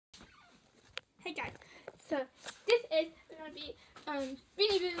Hey guys, so this is gonna be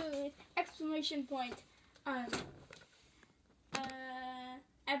Beanie Boo exclamation point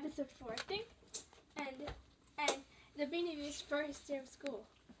episode 4, I think, and the Beanie Boo's first day of school.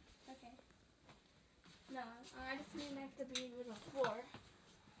 Okay. No, I just mean like the Beanie Boo before.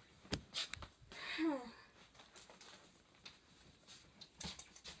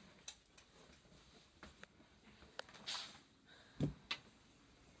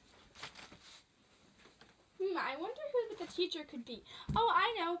 I wonder who the teacher could be. Oh,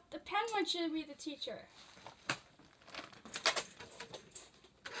 I know. The penguin should be the teacher.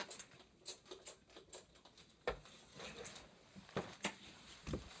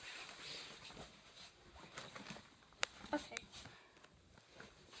 Okay.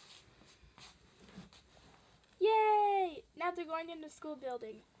 Yay! Now they're going into school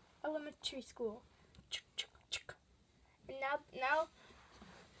building. Elementary school. And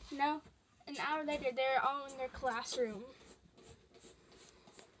now, an hour later, they're all in their classroom.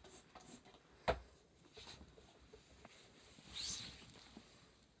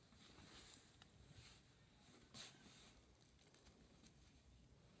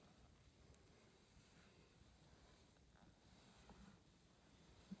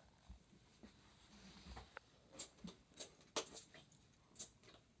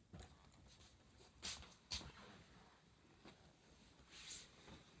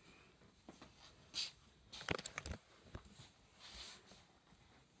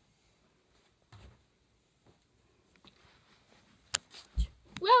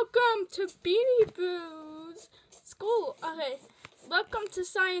 Welcome to Beanie Boo's school. Okay, welcome to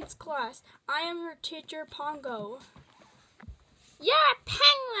science class. I am your teacher, Pongo. Yeah,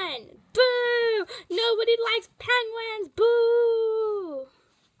 penguin! Boo! Nobody likes penguins. Boo!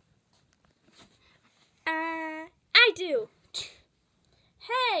 I do.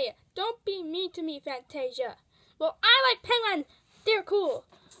 Hey, don't be mean to me, Fantasia. Well, I like penguins. They're cool.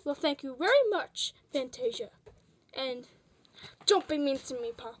 Well, thank you very much, Fantasia. And don't be mean to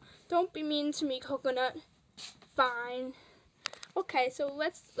me, Pa. Don't be mean to me, Coconut. Fine. Okay, so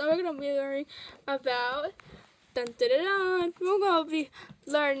we're gonna be learning about we're gonna be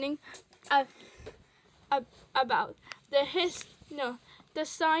learning about the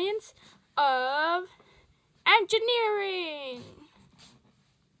science of engineering.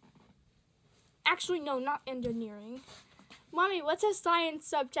 Actually, no, not engineering. Mommy, what's a science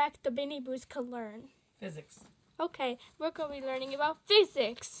subject the Beanie Boos can learn? Physics. Okay, we're going to be learning about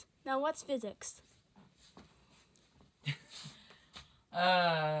physics. Now, what's physics?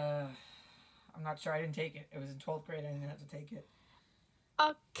 I'm not sure. I didn't take it. It was in 12th grade. I didn't have to take it.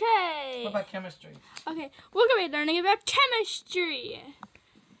 Okay. What about chemistry? Okay, we're going to be learning about chemistry.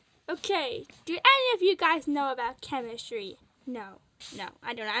 Okay, do any of you guys know about chemistry? No,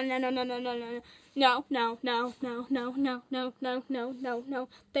 I don't know. No.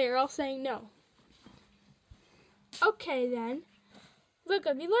 They're all saying no. Okay, then. We're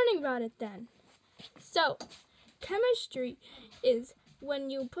going to be learning about it then. So, chemistry is when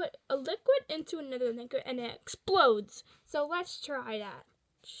you put a liquid into another liquid and it explodes. So, let's try that.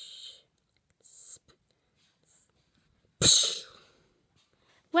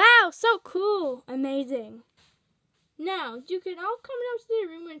 Wow, so cool. Amazing. Now, you can all come down to the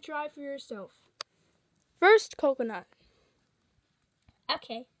room and try for yourself. First, Coconut.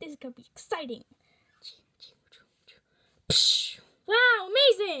 Okay, this is going to be exciting. Wow,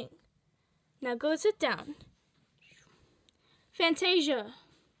 amazing! Now go sit down. Fantasia.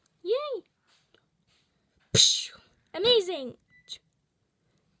 Yay! Amazing!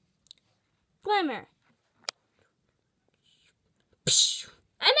 Glamour.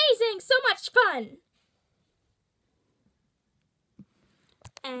 Amazing! So much fun!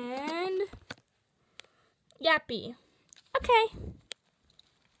 And Yappy. Okay.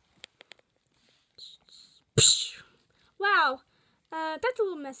 Wow. That's a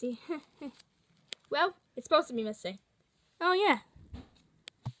little messy. Well, it's supposed to be messy. Oh, yeah.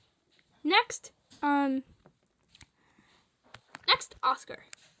 Next, Oscar.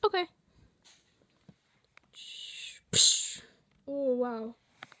 Okay. Oh, wow.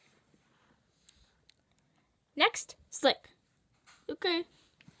 Next, Slick. Okay.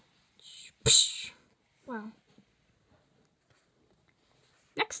 Wow.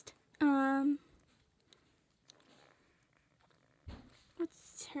 Next,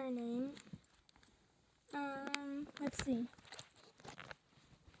 what's her name? Let's see.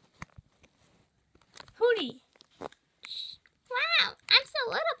 Hootie. Wow, I'm so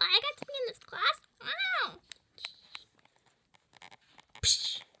little, but I got to be in this class. Wow.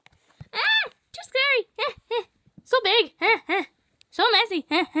 Ah, too scary. So big. So messy.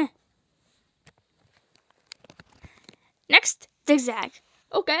 Zigzag.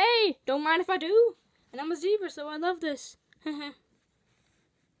 Okay, don't mind if I do. And I'm a zebra, so I love this. Ah!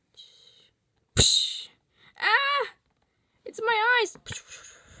 It's my eyes.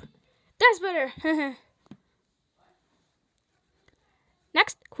 That's better.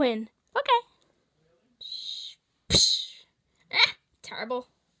 Next, Quinn. Okay. Terrible.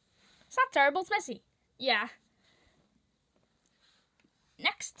 It's not terrible, it's messy. Yeah.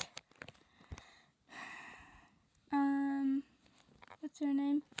 Next. What's her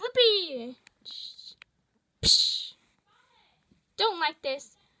name? Flippy! Don't like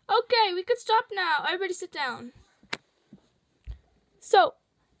this. Okay, we could stop now. Everybody sit down. So,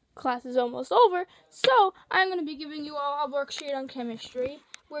 class is almost over, so I'm going to be giving you all a worksheet on chemistry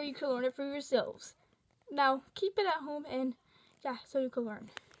where you can learn it for yourselves. Now, keep it at home and, yeah, so you can learn.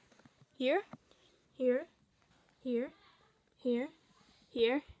 Here, here, here, here,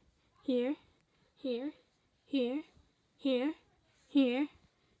 here, here, here, here, here, here,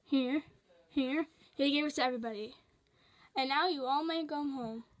 here, here. He gave it to everybody. And now you all may go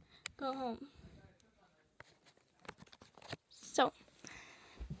home. Go home. So.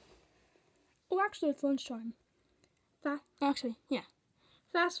 Oh, actually, it's lunchtime. Actually, yeah.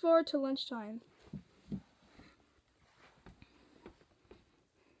 Fast forward to lunchtime.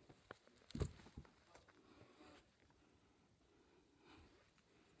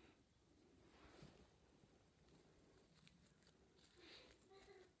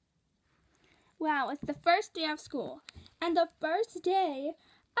 Wow, it's the first day of school. And the first day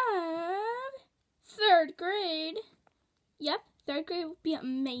of 3rd grade. Yep, 3rd grade would be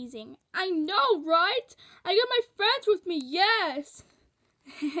amazing. I know, right? I got my friends with me, yes.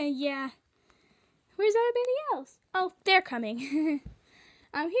 Yeah. Where's everybody else? Oh, they're coming.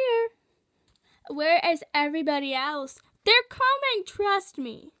 I'm here. Where is everybody else? They're coming, trust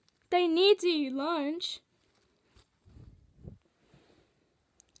me. They need to eat lunch.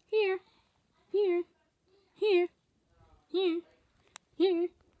 Here. Here, here, here, here,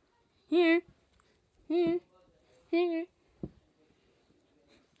 here, here, here.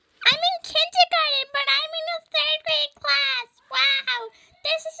 I'm in kindergarten, but I'm in the 3rd grade class. Wow,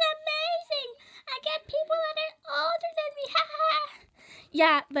 this is amazing. I get people that are older than me. Ha ha.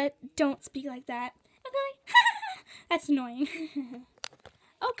 Yeah, but don't speak like that. I'm going, ha ha. That's annoying.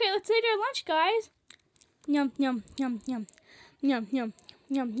 Okay, let's eat our lunch, guys. Yum, yum, yum, yum, yum, yum,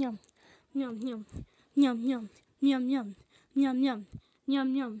 yum, yum. Yum, yum, yum, yum, yum, yum, yum, yum,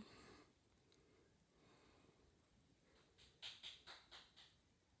 yum, yum.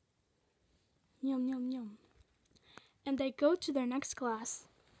 Yum, yum, yum. And they go to their next class.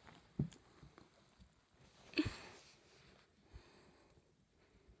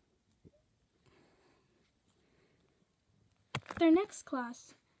 Their next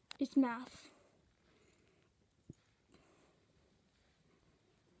class is math.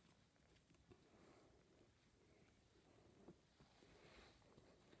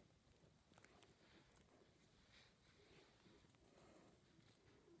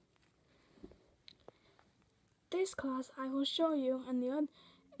 This class I will show you and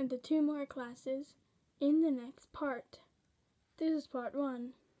the 2 more classes in the next part. This is part 1.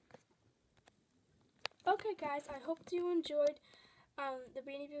 Okay guys, I hope you enjoyed the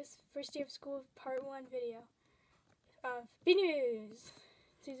Beanie News first day of school part 1 video of Beanie News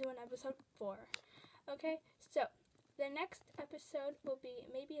season 1 episode 4. Okay, so the next episode will be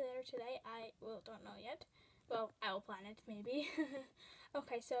maybe later today. I don't know yet. Well, I will plan it maybe.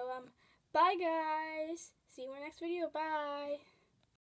 Okay, so bye guys. See you in my next video. Bye.